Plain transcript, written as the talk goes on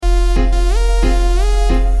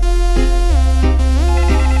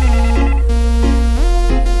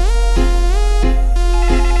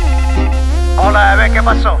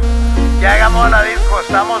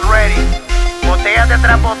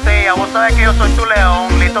soy tu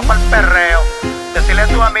león, listo para el perreo. Decirle a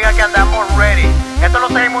tu amiga que andamos ready. Esto lo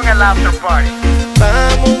seguimos en el after party.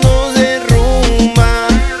 Vámonos de rumba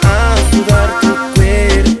a sudar tu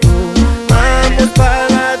cuerpo. Vamos para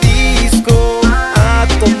la disco a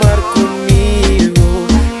tomar conmigo.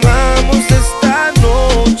 Vamos esta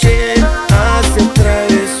noche a hacer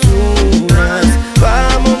travesuras.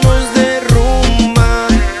 Vámonos de rumba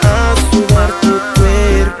a sudar tu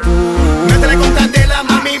cuerpo. Métele con candela,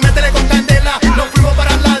 mami, métele con candela. Nos fuimos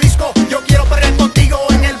para la disco, yo quiero perrear contigo.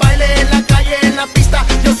 En el baile, en la calle, en la pista.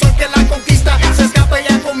 Yo soy que la conquista, se escapa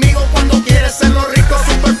ya conmigo cuando quiere hacerlo rico.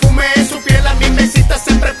 Su perfume, su piel, a mi mesita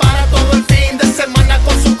se prepara todo el fin de semana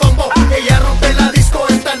con su combo. Ella rompe la disco,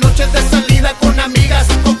 esta noche es de salida con amigas,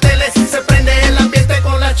 cócteles. Se prende el ambiente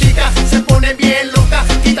con las chicas, se pone bien loca,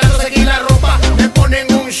 quitándose aquí la ropa. Me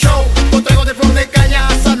ponen un show, con tragos de flor de caña,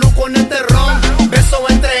 salud con este ron. Beso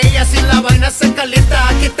entre ellas y la vaina se calienta,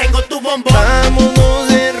 aquí tengo tu bombón. Vámonos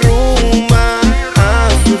de rumba a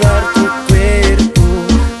sudar tu cuerpo.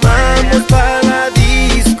 Vamos para la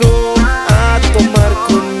disco a tomar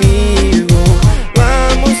conmigo.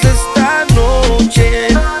 Vamos esta noche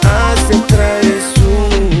a hacer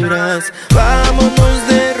travesuras. Vámonos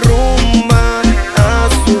de rumba a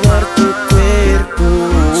sudar tu cuerpo.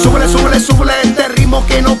 Súbele, súbele, súbele este ritmo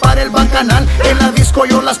que no para el bacanal. En la disco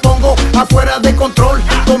yo las pongo afuera de control.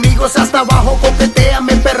 Conmigo es hasta abajo,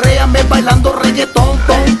 coqueteame, perréame, bailando reggaetón,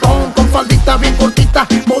 ton, ton. Con faldita bien cortita,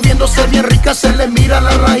 moviéndose bien rica, se le mira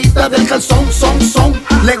la rayita del calzón, son.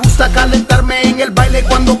 Le gusta calentarme en el baile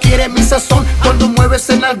cuando quiere mi sazón. Cuando mueves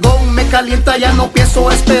el algón me calienta, ya no pienso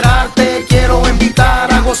esperar. Te quiero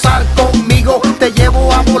invitar a gozar conmigo. Te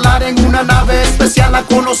llevo a volar en una nave especial, a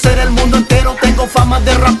conocer el mundo entero. Tengo fama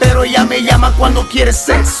de rapero, ella me llama cuando quiere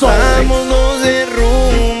sexo. Vámonos de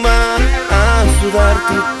rumba a sudar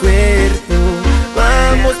tu cuerpo.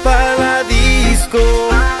 Vamos para la disco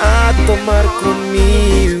a tomar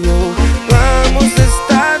conmigo. Vamos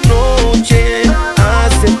esta noche a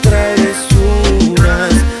hacer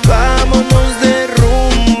travesuras. Vámonos de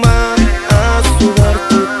rumba a sudar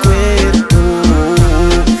tu cuerpo.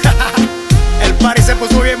 El party se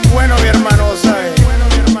puso bien bueno, mi hermano, ¿sabes?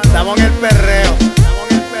 Estamos en el perreo,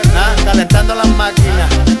 calentando las máquinas.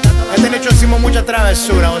 Este hecho hicimos mucha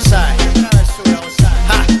travesura, ¿sabes?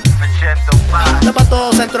 Fachento, Esto es para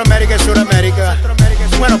todo Centroamérica y Suramérica.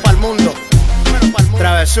 Bueno, para el mundo.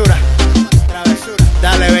 Travesura.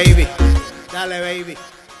 Dale, baby. Dale, baby.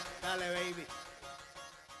 Dale, baby.